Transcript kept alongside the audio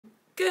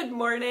Good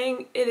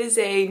morning. It is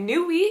a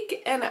new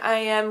week and I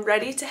am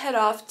ready to head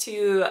off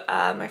to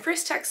my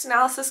first text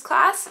analysis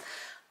class.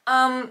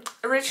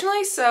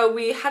 Originally, so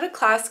we had a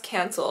class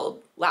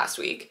canceled last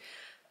week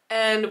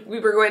and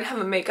we were going to have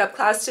a makeup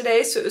class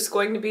today, so it was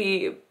going to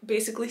be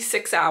basically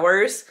 6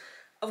 hours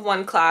of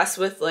one class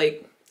with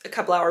like a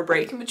couple-hour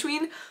break in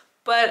between.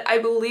 But I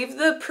believe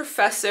the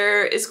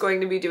professor is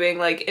going to be doing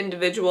like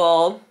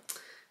individual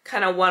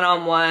kind of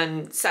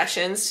one-on-one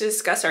sessions to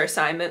discuss our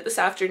assignment this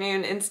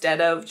afternoon instead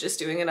of just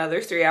doing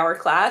another 3-hour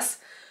class,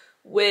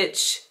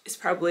 which is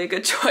probably a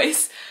good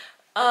choice.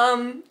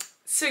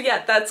 So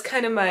yeah, that's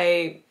kind of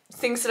my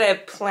things that I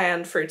have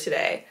planned for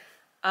today.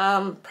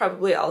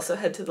 Probably also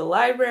head to the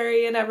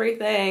library and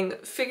everything,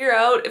 figure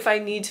out if I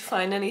need to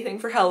find anything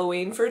for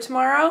Halloween for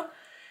tomorrow,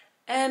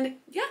 and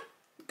yeah,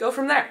 go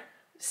from there.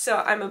 So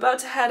I'm about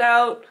to head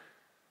out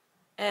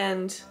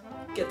and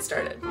get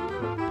started.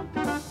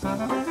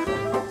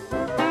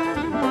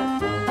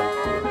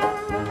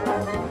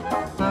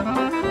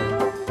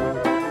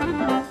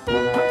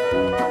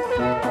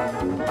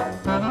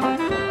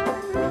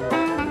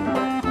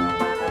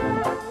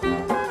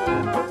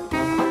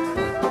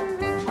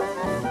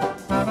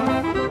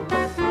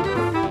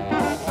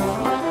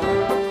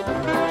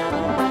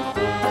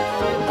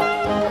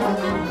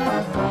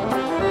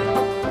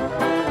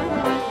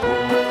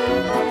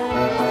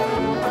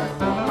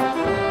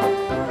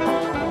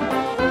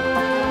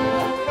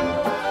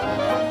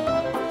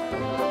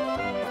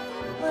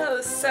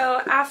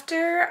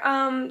 After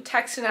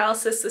text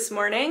analysis this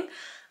morning,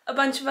 a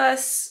bunch of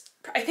us,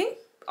 I think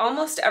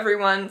almost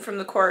everyone from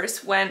the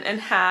course went and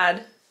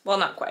had, well,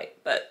 not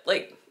quite, but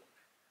like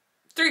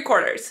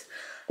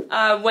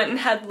 3/4, went and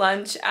had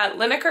lunch at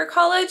Lineker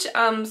College.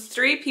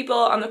 3 people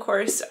on the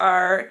course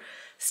are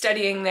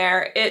studying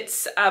there.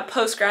 It's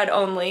postgrad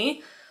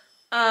only.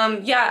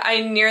 Yeah,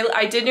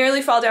 I did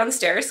nearly fall down the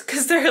stairs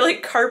because they're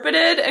like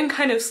carpeted and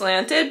kind of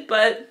slanted,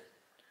 but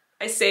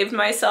I saved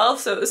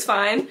myself, so it was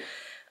fine.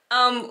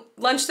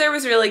 Lunch there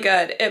was really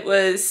good. It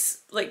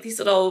was like these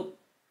little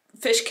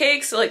fish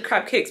cakes, so like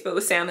crab cakes but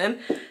with salmon,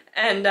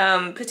 and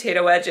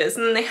potato wedges,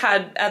 and then they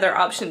had other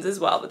options as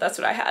well, but that's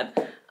what I had.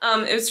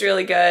 It was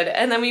really good.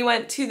 And then we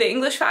went to the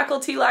English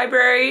faculty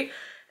library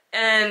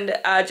and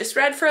just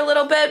read for a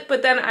little bit,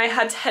 but then I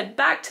had to head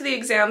back to the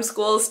exam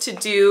schools to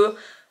do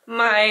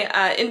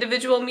my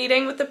individual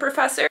meeting with the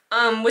professor,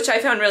 which I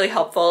found really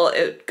helpful.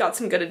 It got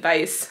some good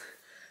advice.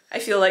 I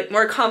feel like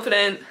more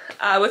confident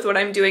with what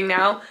I'm doing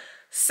now.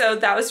 So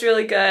that was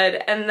really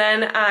good. And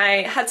then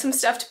I had some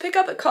stuff to pick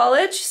up at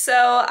college,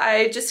 so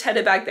I just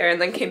headed back there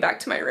and then came back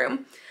to my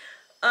room.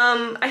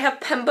 I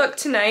have pen book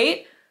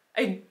tonight.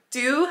 I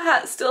do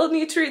still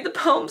need to read the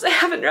poems. I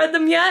haven't read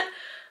them yet,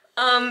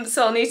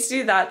 so I'll need to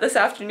do that this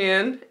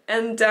afternoon.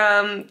 And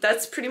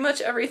that's pretty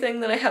much everything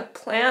that I have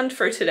planned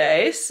for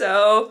today,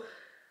 so,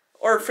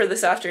 or for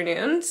this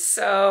afternoon,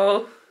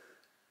 so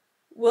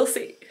we'll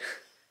see.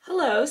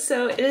 Hello,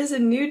 so it is a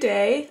new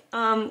day.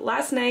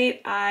 Last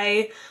night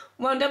I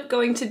wound up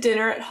going to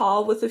dinner at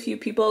Hall with a few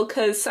people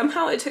because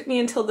somehow it took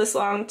me until this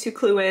long to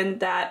clue in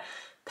that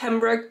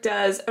Pembroke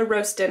does a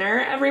roast dinner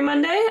every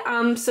Monday,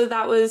 so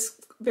that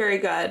was very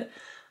good.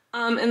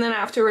 And then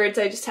afterwards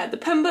I just had the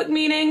Pembroke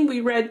meeting.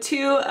 We read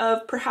 2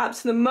 of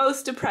perhaps the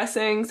most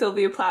depressing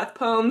Sylvia Plath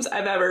poems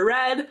I've ever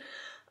read,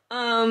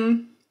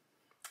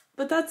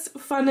 but that's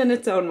fun in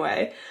its own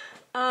way.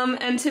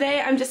 And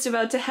today I'm just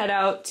about to head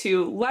out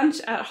to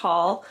lunch at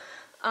Hall,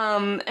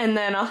 and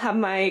then I'll have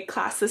my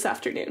class this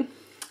afternoon.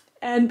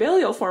 And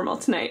Balliol formal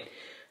tonight.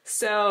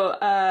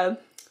 So,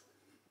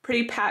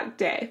 pretty packed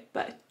day,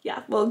 but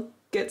yeah, we'll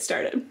get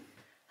started.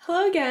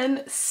 Hello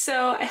again.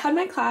 So I had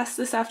my class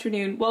this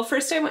afternoon. Well,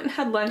 first I went and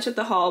had lunch at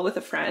the Hall with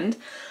a friend.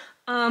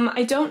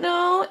 I don't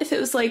know if it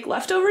was like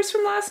leftovers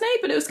from last night,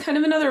 but it was kind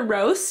of another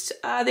roast.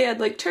 They had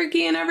like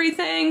turkey and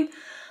everything,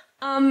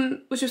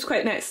 which was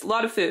quite nice, a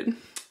lot of food.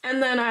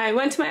 And then I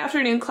went to my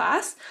afternoon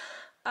class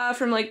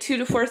from like 2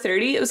 to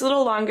 4:30. It was a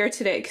little longer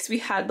today because we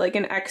had like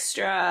an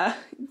extra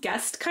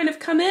guest kind of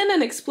come in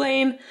and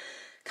explain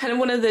kind of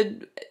one of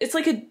the, it's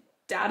like a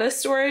data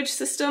storage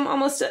system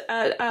almost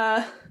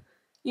at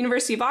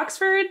University of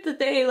Oxford that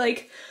they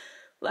like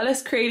let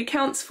us create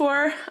accounts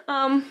for.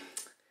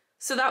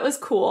 So that was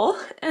cool.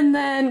 And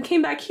then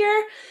came back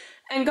here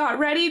and got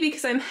ready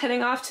because I'm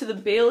heading off to the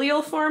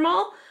Balliol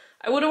formal.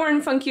 I would have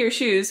worn funkier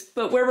shoes,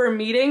 but where we're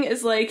meeting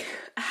is like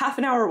a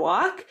half-an-hour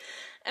walk.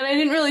 And I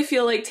didn't really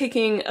feel like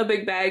taking a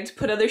big bag to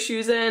put other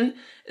shoes in,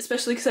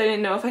 especially because I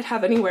didn't know if I'd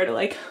have anywhere to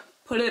like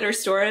put it or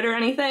store it or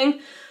anything.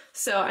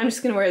 So I'm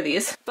just gonna wear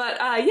these. But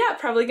yeah,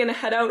 probably gonna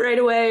head out right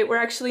away. We're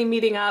actually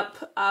meeting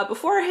up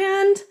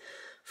beforehand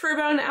for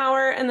about an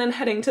hour and then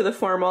heading to the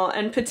formal,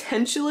 and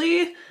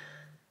potentially,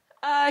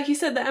 he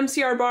said the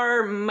MCR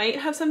bar might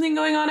have something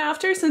going on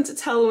after since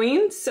it's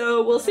Halloween,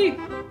 so we'll see.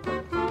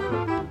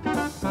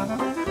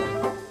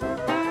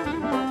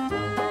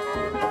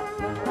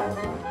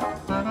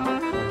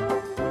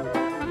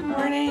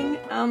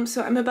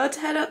 So I'm about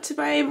to head out to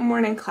my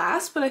morning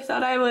class, but I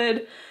thought I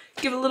would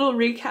give a little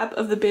recap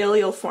of the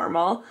Balliol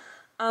formal.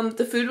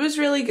 The food was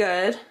really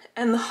good,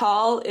 and the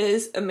hall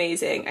is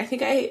amazing. I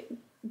think I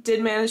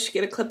did manage to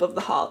get a clip of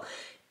the hall.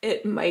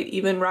 It might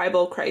even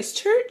rival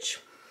Christchurch.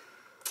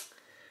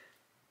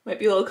 Might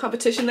be a little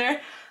competition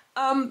there.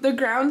 The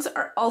grounds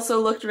also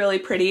looked really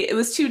pretty. It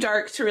was too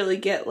dark to really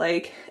get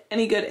like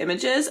any good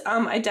images.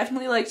 I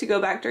definitely like to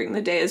go back during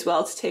the day as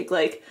well to take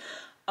like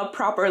a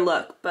proper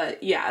look,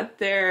 but yeah,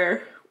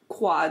 their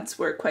quads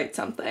were quite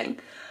something.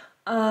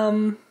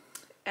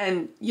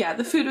 And yeah,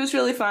 the food was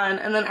really fun,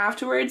 and then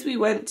afterwards we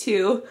went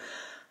to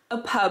a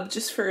pub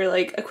just for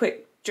like a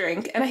quick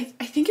drink, and I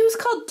think it was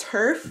called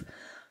Turf.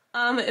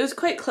 It was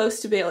quite close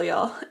to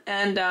Balliol,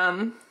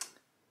 and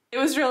it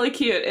was really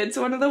cute. It's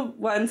one of the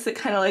ones that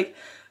kind of like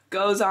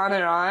goes on,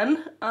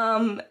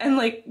 and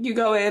like you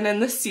go in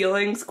and the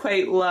ceiling's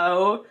quite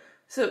low,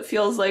 so it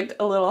feels like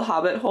a little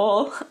hobbit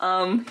hole.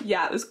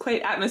 Yeah, it was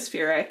quite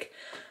atmospheric.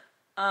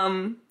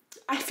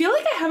 I feel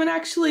like I haven't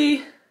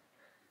actually,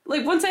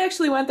 like once I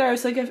actually went there, I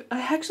was like,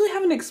 I actually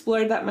haven't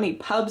explored that many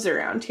pubs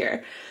around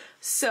here.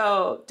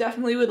 So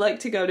definitely would like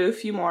to go to a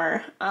few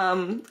more.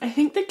 I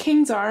think the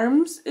King's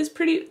Arm is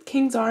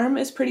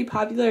pretty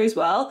popular as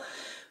well.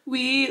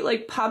 We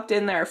like popped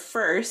in there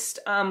first,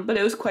 but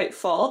it was quite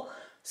full,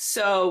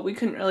 so we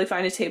couldn't really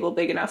find a table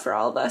big enough for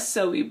all of us.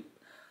 So we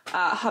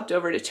hopped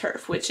over to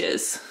Turf, which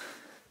is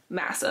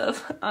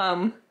massive.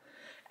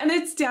 And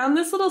it's down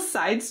this little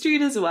side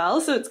street as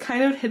well, so it's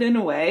kind of hidden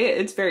away.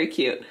 It's very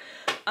cute.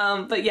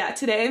 But yeah,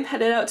 today I'm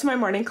headed out to my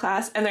morning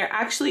class, and there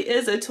actually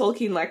is a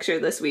Tolkien lecture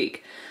this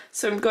week.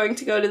 So I'm going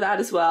to go to that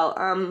as well.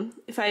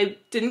 If I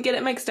didn't get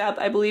it mixed up,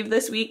 I believe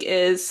this week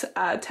is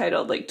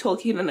titled like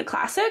Tolkien and the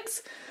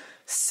Classics.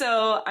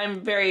 So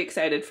I'm very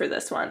excited for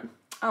this one.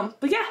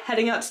 But yeah,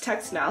 heading out to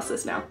text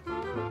analysis now.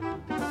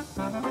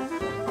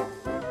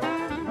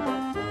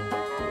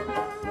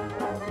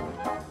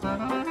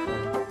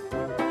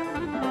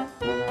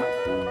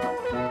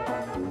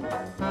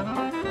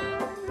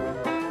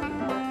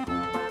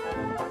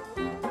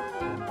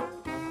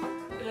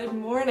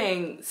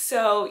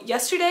 So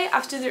yesterday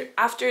after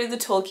the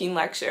Tolkien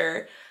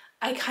lecture,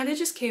 I kind of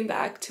just came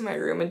back to my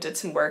room and did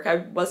some work. I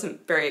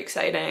wasn't very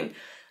exciting.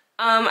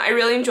 I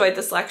really enjoyed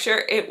this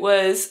lecture. It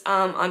was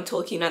on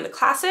Tolkien and the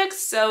classics,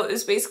 so it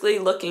was basically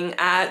looking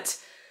at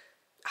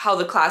how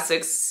the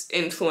classics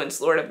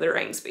influenced Lord of the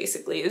Rings,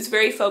 basically. It was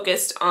very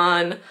focused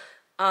on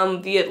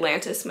the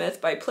Atlantis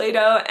myth by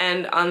Plato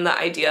and on the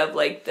idea of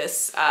like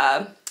this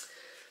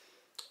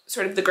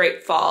sort of the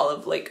great fall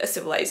of like a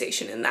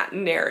civilization in that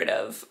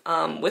narrative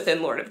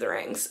within Lord of the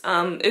Rings.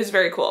 It was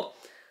very cool.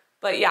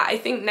 But yeah, I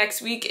think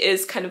next week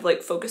is kind of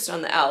like focused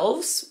on the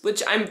elves,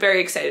 which I'm very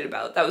excited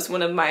about. That was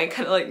one of my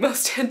kind of like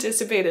most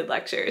anticipated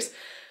lectures.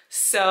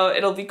 So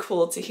it'll be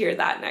cool to hear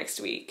that next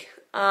week.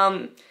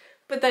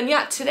 But then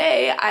yeah,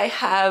 today I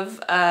have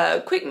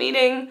a quick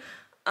meeting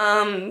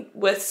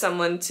with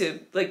someone to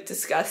like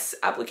discuss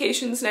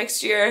applications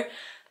next year.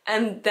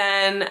 And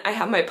then I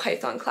have my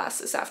Python class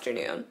this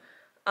afternoon.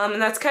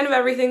 And that's kind of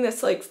everything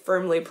that's like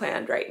firmly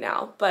planned right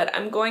now. But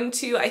I'm going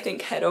to, I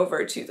think, head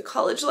over to the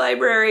college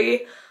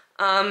library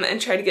and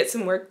try to get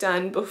some work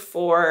done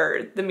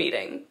before the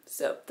meeting.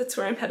 So that's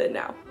where I'm headed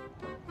now.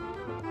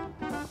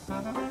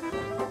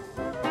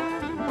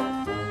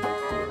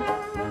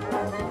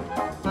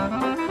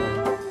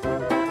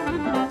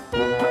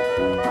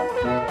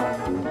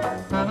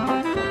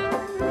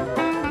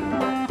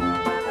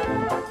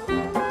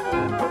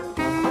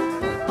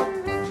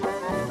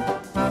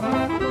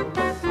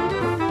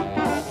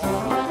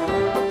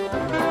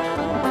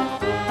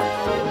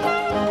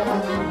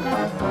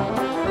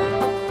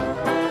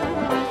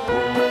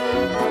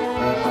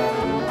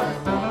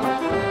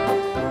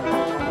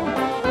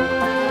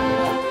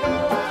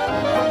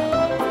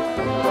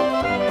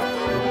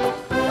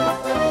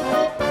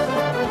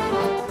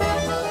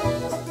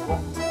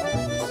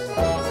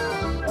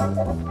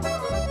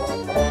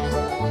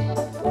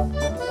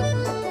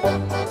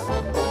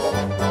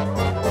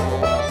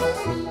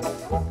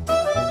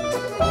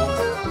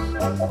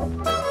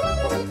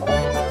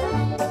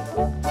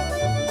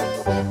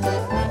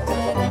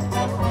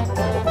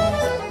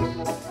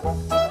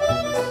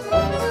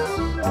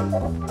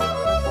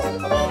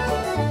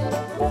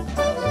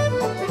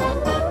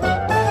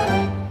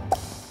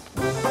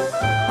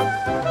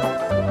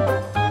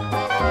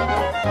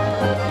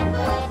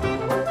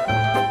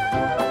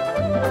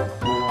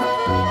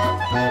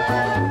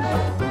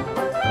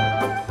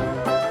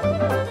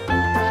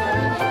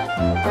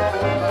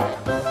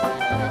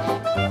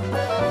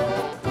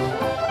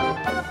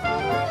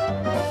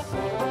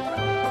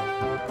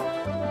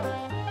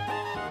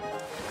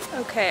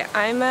 Okay,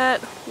 I'm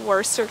at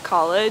Worcester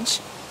College,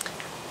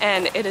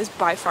 and it is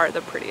by far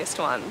the prettiest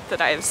one that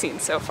I have seen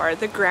so far.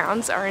 The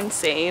grounds are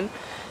insane,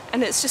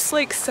 and it's just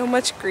like so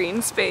much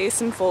green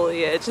space and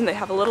foliage, and they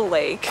have a little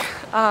lake.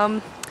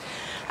 I'd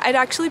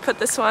actually put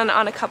this one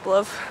on a couple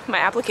of my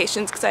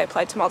applications because I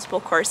applied to multiple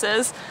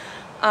courses.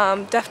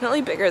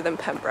 Definitely bigger than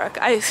Pembroke,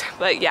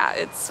 but yeah,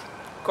 it's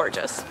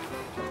gorgeous.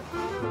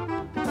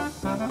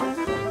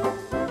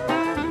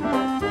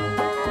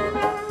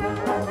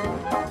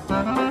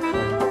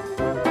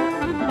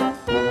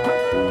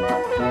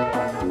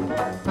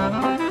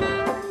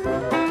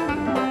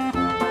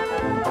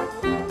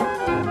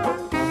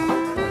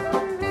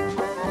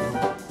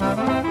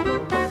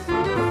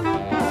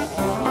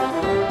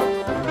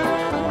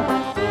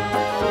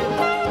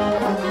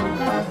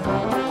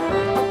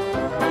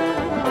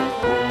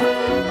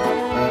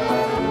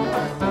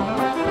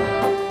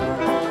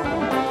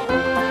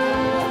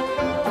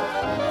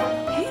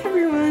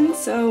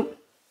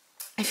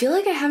 feel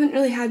like I haven't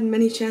really had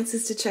many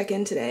chances to check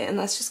in today, and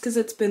that's just because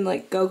it's been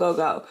like go, go,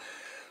 go.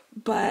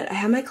 But I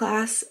had my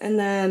class, and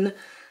then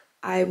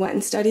I went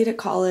and studied at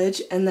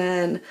college, and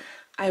then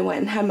I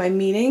went and had my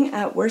meeting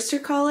at Worcester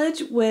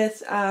College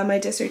with my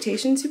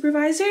dissertation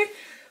supervisor.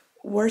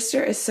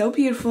 Worcester is so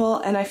beautiful,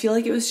 and I feel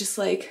like it was just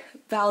like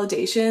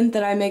validation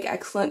that I make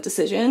excellent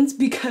decisions,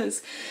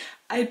 because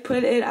I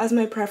put it as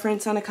my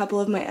preference on a couple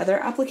of my other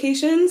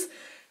applications,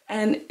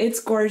 and it's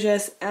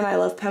gorgeous, and I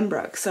love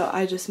Pembroke, so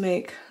I just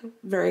make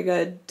very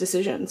good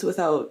decisions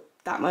without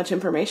that much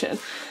information.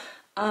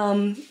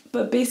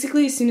 But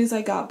basically, as soon as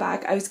I got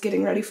back, I was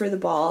getting ready for the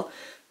ball,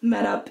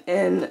 met up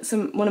in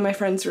one of my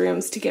friends'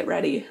 rooms to get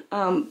ready,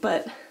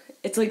 but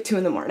it's like 2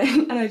 in the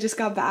morning, and I just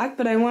got back,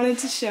 but I wanted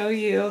to show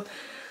you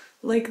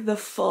like the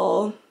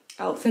full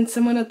outfit.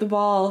 Someone at the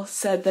ball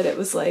said that it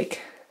was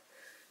like,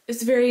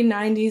 it's very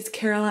 90s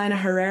Carolina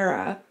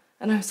Herrera,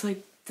 and I was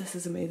like, this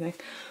is amazing.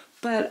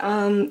 But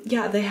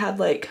yeah, they had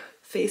like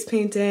face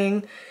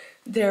painting,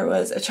 there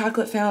was a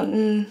chocolate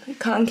fountain, a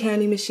cotton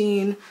candy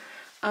machine,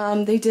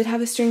 they did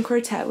have a string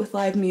quartet with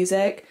live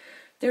music,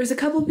 there was a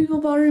couple people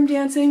ballroom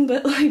dancing,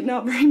 but like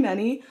not very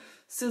many,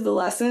 so the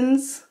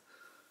lessons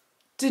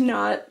did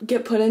not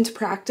get put into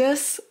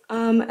practice.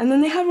 And then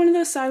they had one of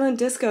those silent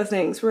disco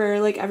things where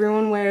like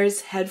everyone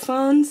wears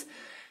headphones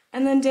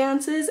and then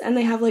dances, and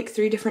they have like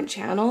 3 different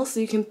channels,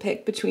 so you can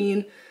pick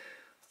between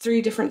 3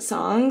 different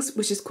songs,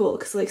 which is cool,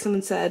 because like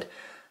someone said,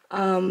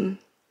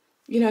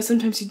 you know,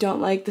 sometimes you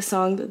don't like the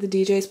song that the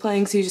DJ is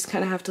playing, so you just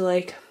kind of have to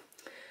like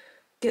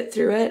get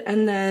through it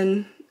and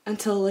then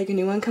until like a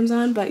new one comes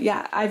on. But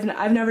yeah, I've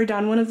never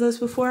done one of those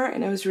before,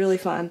 and it was really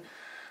fun.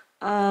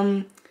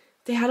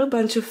 They had a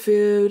bunch of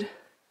food,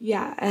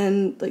 yeah,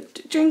 and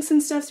like drinks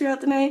and stuff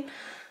throughout the night.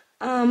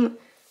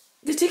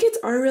 The tickets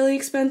are really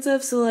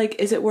expensive, so like,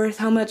 is it worth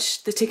how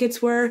much the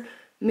tickets were?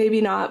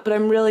 Maybe not, but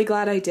I'm really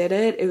glad I did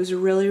it. It was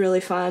really,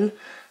 really fun.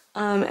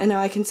 And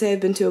now I can say I've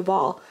been to a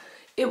ball.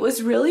 It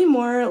was really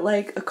more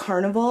like a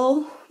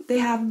carnival. They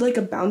had like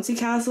a bouncy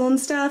castle and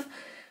stuff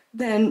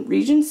than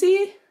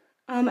Regency.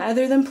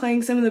 Other than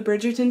playing some of the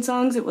Bridgerton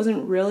songs, it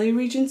wasn't really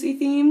Regency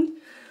themed.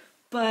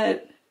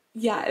 But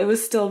yeah, it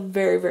was still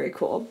very, very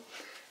cool.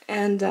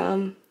 And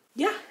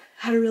yeah,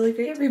 had a really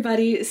great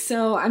everybody.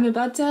 So I'm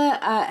about to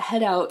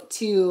head out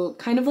to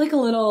kind of like a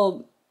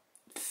little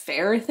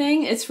fair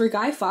thing. It's for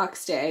Guy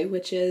Fawkes Day,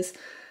 which is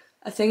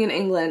a thing in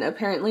England.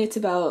 Apparently it's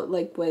about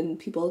like when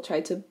people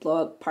tried to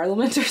blow up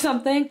Parliament or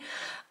something.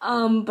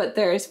 But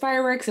there's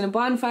fireworks and a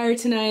bonfire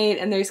tonight,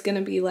 and there's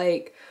gonna be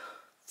like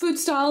food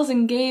stalls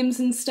and games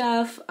and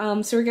stuff.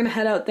 So we're gonna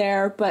head out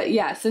there. But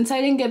yeah, since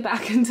I didn't get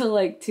back until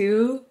like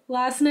 2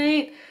 last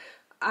night,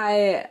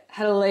 I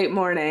had a late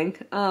morning,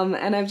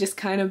 and I've just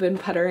kind of been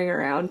puttering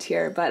around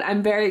here, but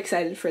I'm very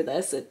excited for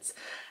this.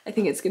 I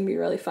think it's gonna be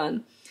really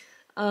fun.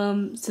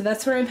 So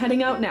that's where I'm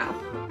heading out now.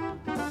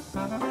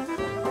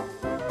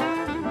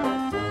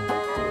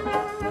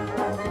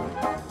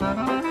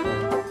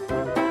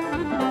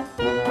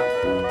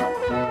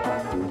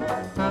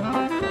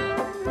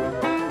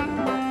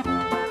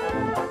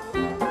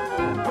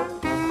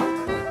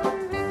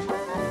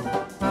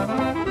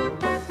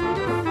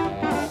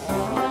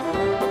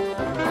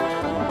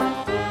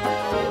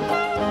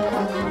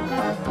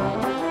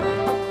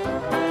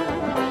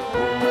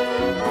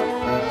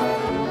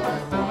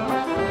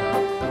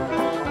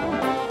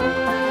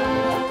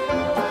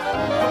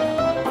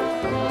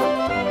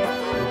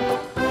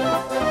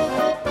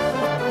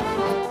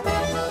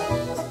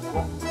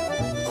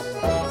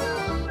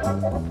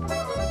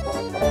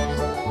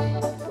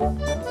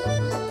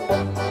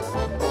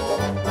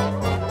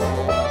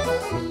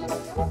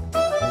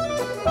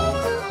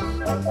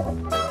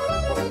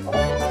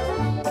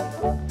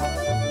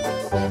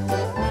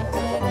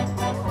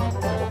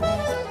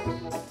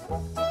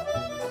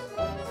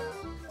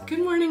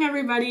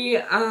 Everybody,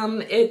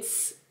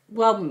 it's,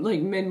 well,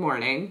 like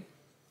mid-morning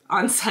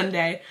on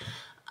Sunday.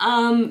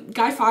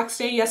 Guy Fawkes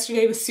Day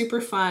yesterday was super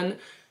fun.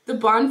 The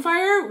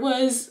bonfire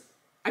was,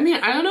 I mean,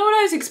 I don't know what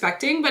I was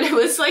expecting, but it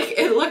was like,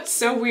 it looked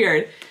so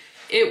weird.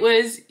 It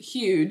was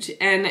huge,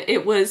 and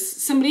it was,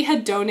 somebody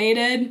had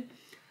donated,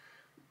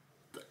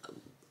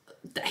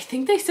 I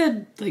think they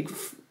said like,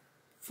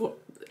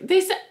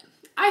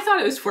 I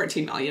thought it was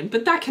 14 million,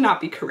 but that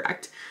cannot be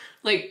correct.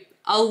 Like,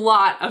 a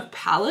lot of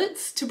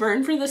pallets to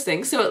burn for this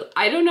thing. So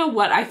I don't know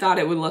what I thought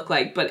it would look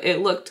like, but it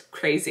looked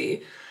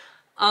crazy.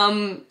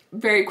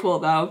 Very cool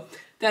though.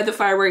 They had the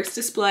fireworks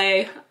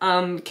display.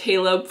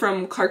 Caleb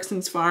from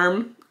Clarkson's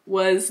Farm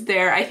was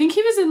there. I think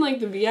he was in like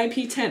the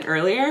VIP tent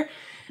earlier,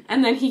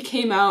 and then he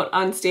came out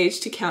on stage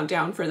to count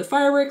down for the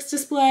fireworks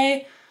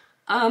display.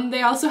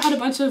 They also had a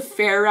bunch of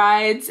fair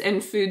rides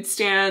and food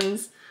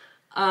stands.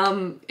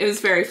 It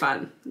was very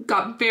fun.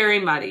 Got very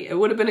muddy. It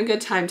would have been a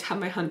good time to have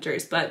my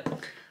hunters, but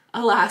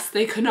alas,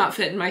 they could not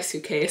fit in my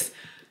suitcase.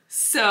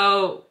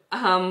 So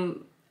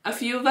a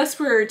few of us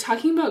were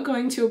talking about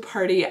going to a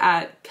party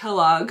at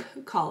Kellogg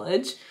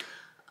College,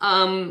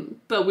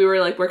 but we were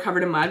like, we're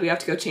covered in mud, we have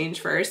to go change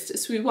first.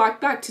 So we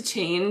walked back to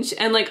change,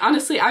 and like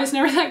honestly, I was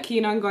never that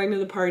keen on going to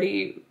the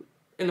party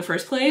in the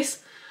first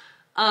place.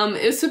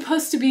 It was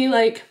supposed to be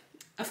like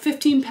a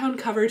 15-pound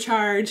cover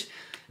charge,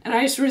 and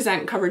I just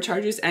resent cover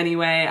charges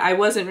anyway. I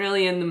wasn't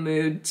really in the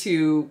mood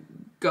to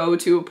go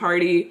to a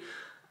party.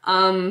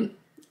 And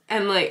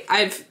like,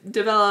 I've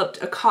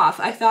developed a cough.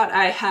 I thought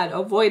I had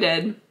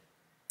avoided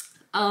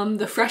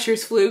the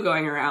freshers flu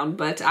going around,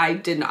 but I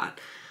did not.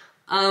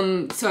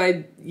 So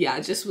I,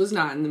 just was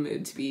not in the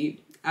mood to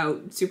be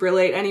out super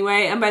late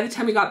anyway. And by the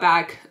time we got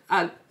back,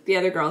 the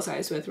other girls I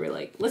was with were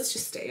like, let's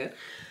just stay in.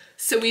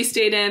 So we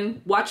stayed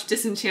in, watched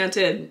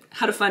Disenchanted,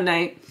 had a fun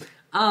night.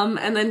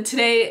 And then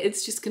today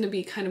it's just gonna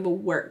be kind of a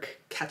work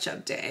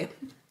catch-up day.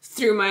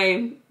 Threw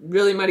my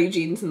really muddy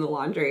jeans in the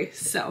laundry.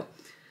 So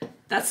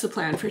that's the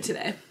plan for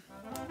today.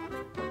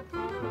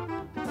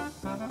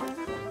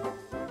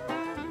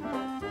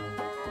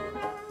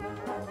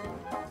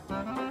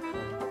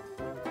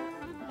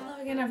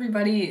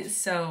 Everybody,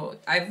 so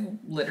I've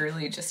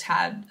literally just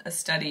had a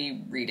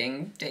study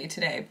reading day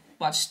today.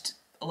 Watched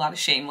a lot of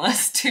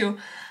Shameless too,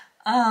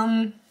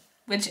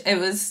 which it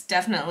was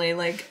definitely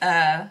like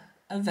a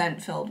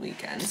event-filled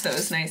weekend, so it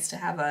was nice to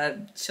have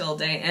a chill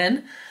day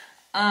in.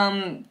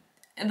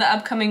 In the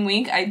upcoming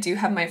week, I do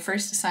have my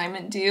first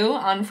assignment due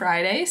on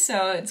Friday,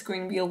 so it's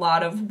going to be a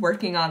lot of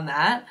working on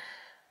that.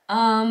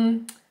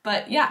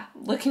 But yeah,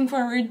 looking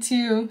forward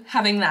to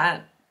having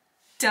that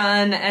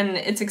done, and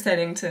it's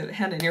exciting to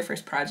hand in your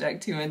first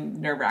project too,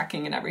 and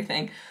nerve-wracking and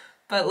everything,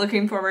 but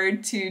looking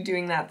forward to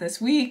doing that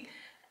this week,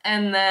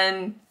 and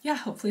then yeah,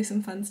 hopefully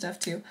some fun stuff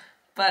too.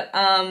 But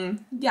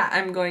yeah,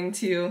 I'm going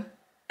to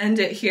end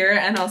it here,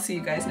 and I'll see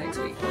you guys next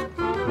week.